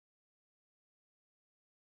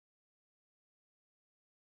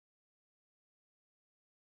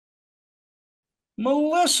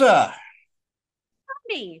Melissa,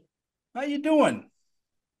 Hey, how you doing?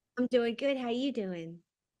 I'm doing good. How you doing?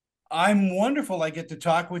 I'm wonderful. I get to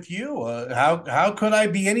talk with you. How could I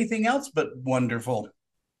be anything else but wonderful?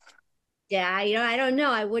 Yeah, I don't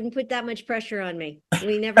know. I wouldn't put that much pressure on me.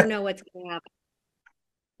 We never know what's going to happen.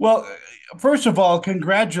 Well, first of all,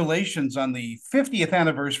 congratulations on the 50th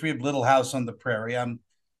anniversary of Little House on the Prairie. I'm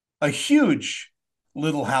a huge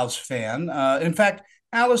Little House fan. In fact,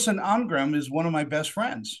 Allison Omgram is one of my best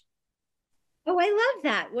friends. Oh, I love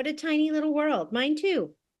that. What a tiny little world. Mine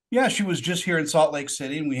too. Yeah, she was just here in Salt Lake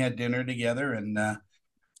City, and we had dinner together. And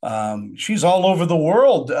she's all over the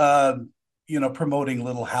world, promoting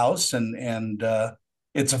Little House and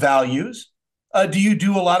its values. Do you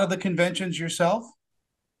do a lot of the conventions yourself?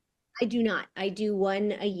 I do not. I do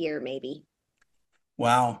one a year, maybe.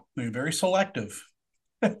 Wow, you're very selective.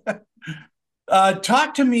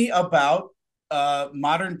 Talk to me about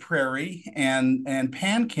Modern Prairie and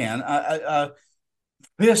PanCan.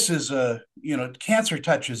 This is cancer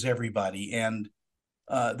touches everybody, and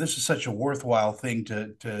this is such a worthwhile thing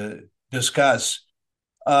to discuss.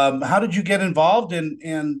 How did you get involved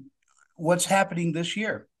and what's happening this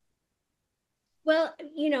year? Well,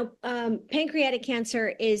 pancreatic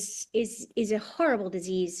cancer is a horrible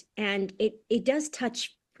disease, and it does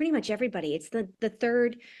touch pretty much everybody. It's the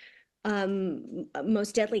third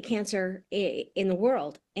most deadly cancer in the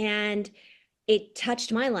world, and it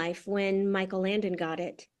touched my life when Michael Landon got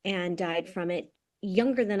it and died from it,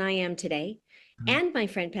 younger than I am today. And my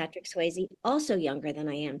friend Patrick Swayze, also younger than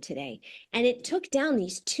I am today. And it took down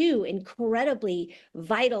these two incredibly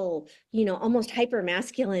vital, almost hyper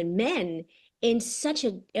masculine men in such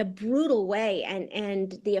a brutal way.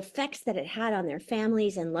 And the effects that it had on their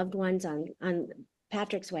families and loved ones, on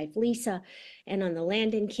Patrick's wife, Lisa, and on the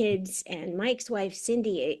Landon kids and Mike's wife,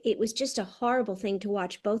 Cindy. It was just a horrible thing to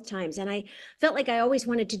watch both times. And I felt like I always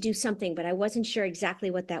wanted to do something, but I wasn't sure exactly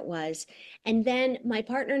what that was. And then my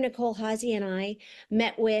partner, Nicole Hawsey, and I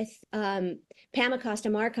met with Pam Acosta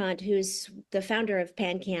Marcant, who's the founder of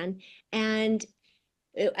PanCan. And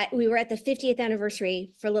we were at the 50th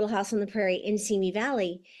anniversary for Little House on the Prairie in Simi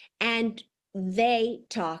Valley. And they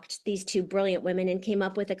talked, these two brilliant women, and came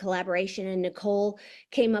up with a collaboration. And Nicole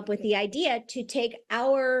came up with the idea to take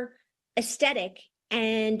our aesthetic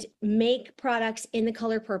and make products in the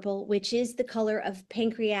color purple, which is the color of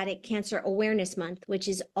Pancreatic Cancer Awareness Month, which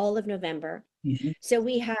is all of November. Mhm. So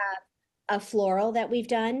we have a floral that we've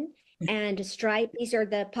done and a stripe. These are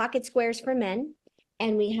the pocket squares for men.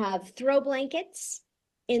 And we have throw blankets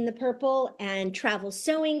in the purple and travel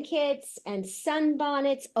sewing kits and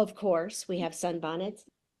sunbonnets. Of course, we have sunbonnets.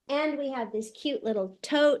 And we have this cute little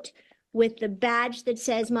tote with the badge that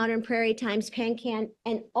says Modern Prairie times PanCan.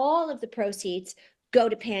 And all of the proceeds go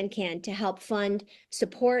to PanCan to help fund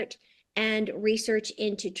support and research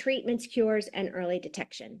into treatments, cures, and early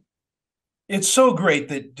detection. It's so great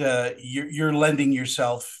that you're lending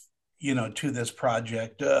yourself, to this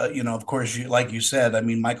project. Of course, like you said, I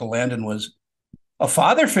mean, Michael Landon was a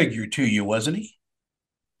father figure to you, wasn't he?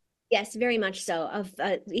 Yes, very much so.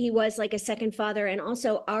 He was like a second father, and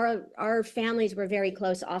also our families were very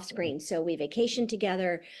close off screen. So we vacationed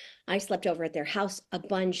together. I slept over at their house a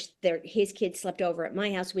bunch. His kids slept over at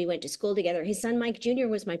my house. We went to school together. His son Mike Jr.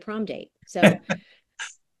 was my prom date. So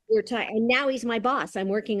we're tired, and now he's my boss. I'm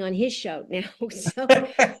working on his show now. So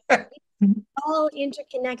all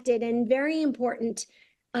interconnected and very important,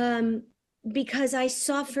 um, because I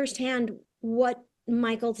saw firsthand what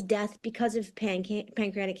Michael's death because of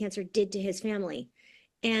pancreatic cancer did to his family.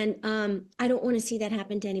 And I don't want to see that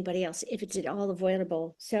happen to anybody else if it's at all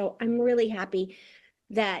avoidable. So I'm really happy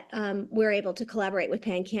that we're able to collaborate with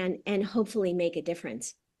PanCan and hopefully make a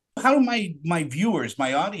difference. How do my viewers,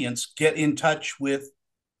 my audience, get in touch with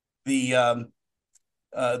the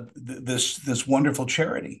this wonderful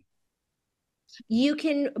charity? You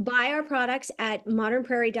can buy our products at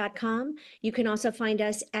modernprairie.com. You can also find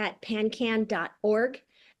us at pancan.org.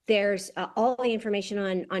 There's all the information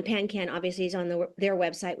on PanCan, obviously, is on their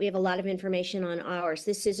website. We have a lot of information on ours.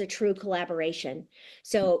 This is a true collaboration.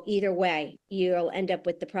 So either way, you'll end up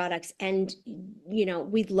with the products. And,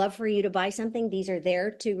 we'd love for you to buy something. These are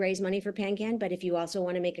there to raise money for PanCan. But if you also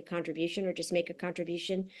want to make a contribution or just make a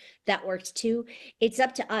contribution, that works too. It's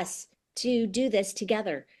up to us to do this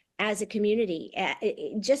together as a community,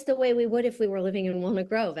 just the way we would if we were living in Walnut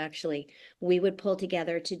Grove, actually. We would pull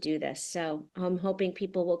together to do this. So I'm hoping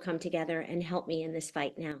people will come together and help me in this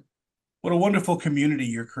fight now. What a wonderful community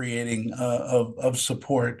you're creating of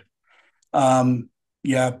support. Um,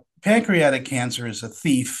 yeah, pancreatic cancer is a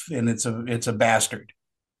thief and it's a bastard,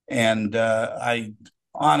 and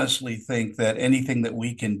honestly think that anything that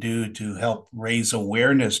we can do to help raise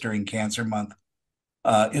awareness during Cancer Month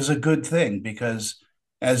is a good thing because,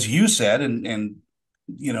 as you said, and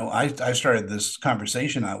I started this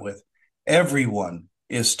conversation out with, everyone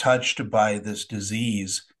is touched by this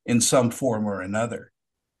disease in some form or another.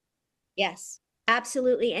 Yes,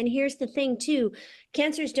 absolutely. And here's the thing too,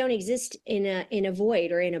 cancers don't exist in a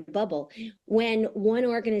void or in a bubble. When one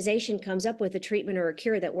organization comes up with a treatment or a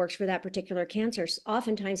cure that works for that particular cancer,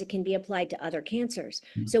 oftentimes it can be applied to other cancers.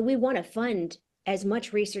 So we want to fund as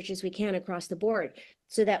much research as we can across the board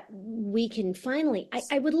so that we can finally,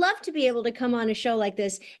 I would love to be able to come on a show like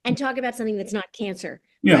this and talk about something that's not cancer,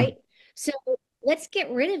 Yeah. right? So let's get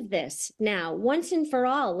rid of this now once and for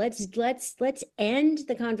all. Let's end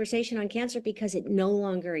the conversation on cancer because it no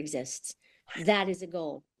longer exists. That is a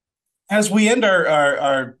goal. As we end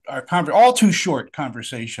our all too short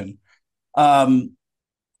conversation, um,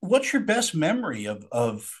 what's your best memory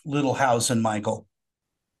of Little House and Michael?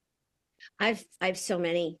 I've so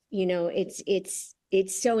many, it's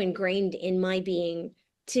so ingrained in my being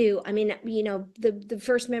too. I mean, the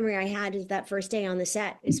first memory I had is that first day on the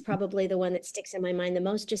set is probably the one that sticks in my mind the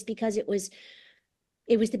most, just because it was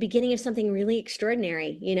the beginning of something really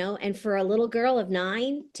extraordinary, and for a little girl of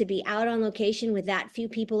 9 to be out on location with that few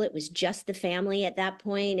people, it was just the family at that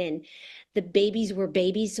point, and the babies were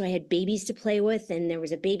babies, so I had babies to play with, and there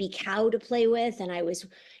was a baby cow to play with, and it was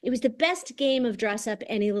the best game of dress up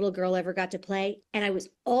any little girl ever got to play, and I was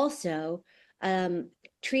also um,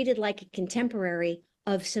 treated like a contemporary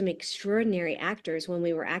of some extraordinary actors when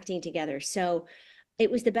we were acting together. So it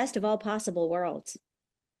was the best of all possible worlds.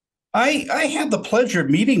 I had the pleasure of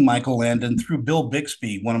meeting Michael Landon through Bill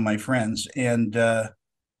Bixby, one of my friends, and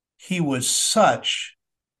he was such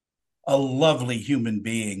a lovely human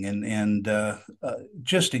being and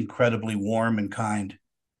just incredibly warm and kind.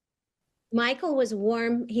 Michael was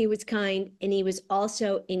warm, he was kind, and he was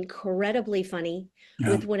also incredibly funny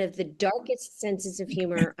Yeah. with one of the darkest senses of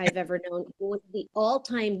humor I've ever known. One of the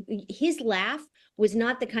all-time, his laugh was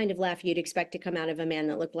not the kind of laugh you'd expect to come out of a man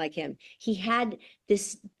that looked like him. He had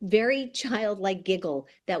this very childlike giggle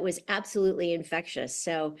that was absolutely infectious.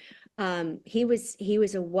 So he was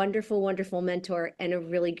a wonderful, wonderful mentor and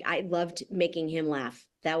I loved making him laugh.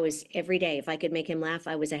 That was every day. If I could make him laugh,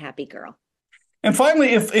 I was a happy girl. And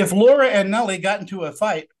finally, if Laura and Nellie got into a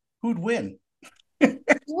fight, who'd win?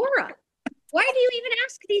 Laura, why do you even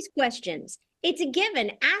ask these questions? It's a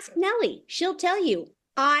given. Ask Nellie. She'll tell you.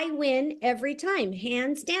 I win every time,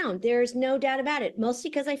 hands down. There's no doubt about it. Mostly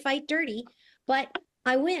because I fight dirty, but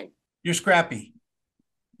I win. You're scrappy.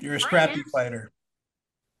 You're a I scrappy am. fighter.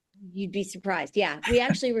 You'd be surprised. Yeah, we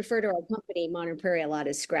actually refer to our company, Modern Prairie, a lot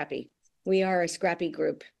as scrappy. We are a scrappy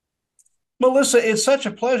group. Melissa, it's such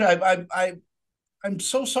a pleasure. I'm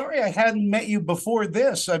so sorry I hadn't met you before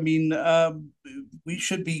this. I mean, we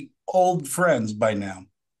should be old friends by now.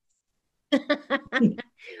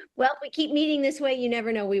 Well, if we keep meeting this way, you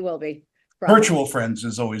never know, we will be. Virtual Probably. friends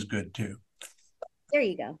is always good too. There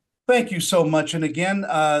you go. Thank you so much. And again,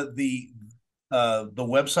 the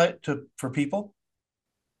website for people.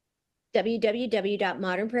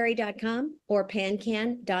 www.modernprairie.com or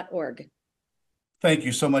pancan.org. Thank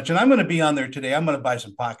you so much. And I'm going to be on there today. I'm going to buy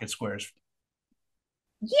some pocket squares.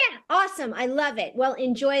 Yeah, awesome. I love it. Well,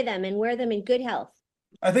 enjoy them and wear them in good health.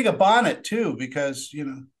 I think a bonnet too, because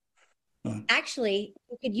Actually,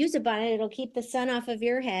 you could use a bonnet. It'll keep the sun off of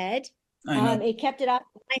your head. I know. It kept it off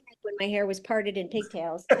my head when my hair was parted in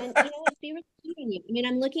pigtails. And it'd be really cute on you. I mean,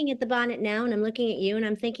 I'm looking at the bonnet now and I'm looking at you and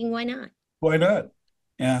I'm thinking, why not? Why not?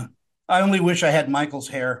 Yeah. I only wish I had Michael's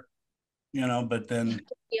hair, but then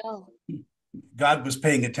Yeah. God was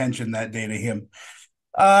paying attention that day to him.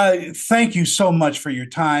 Thank you so much for your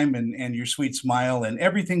time and your sweet smile and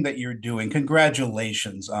everything that you're doing.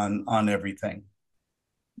 Congratulations on everything.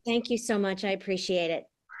 Thank you so much. I appreciate it.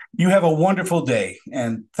 You have a wonderful day,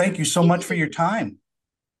 and thank you so You much for too. your time.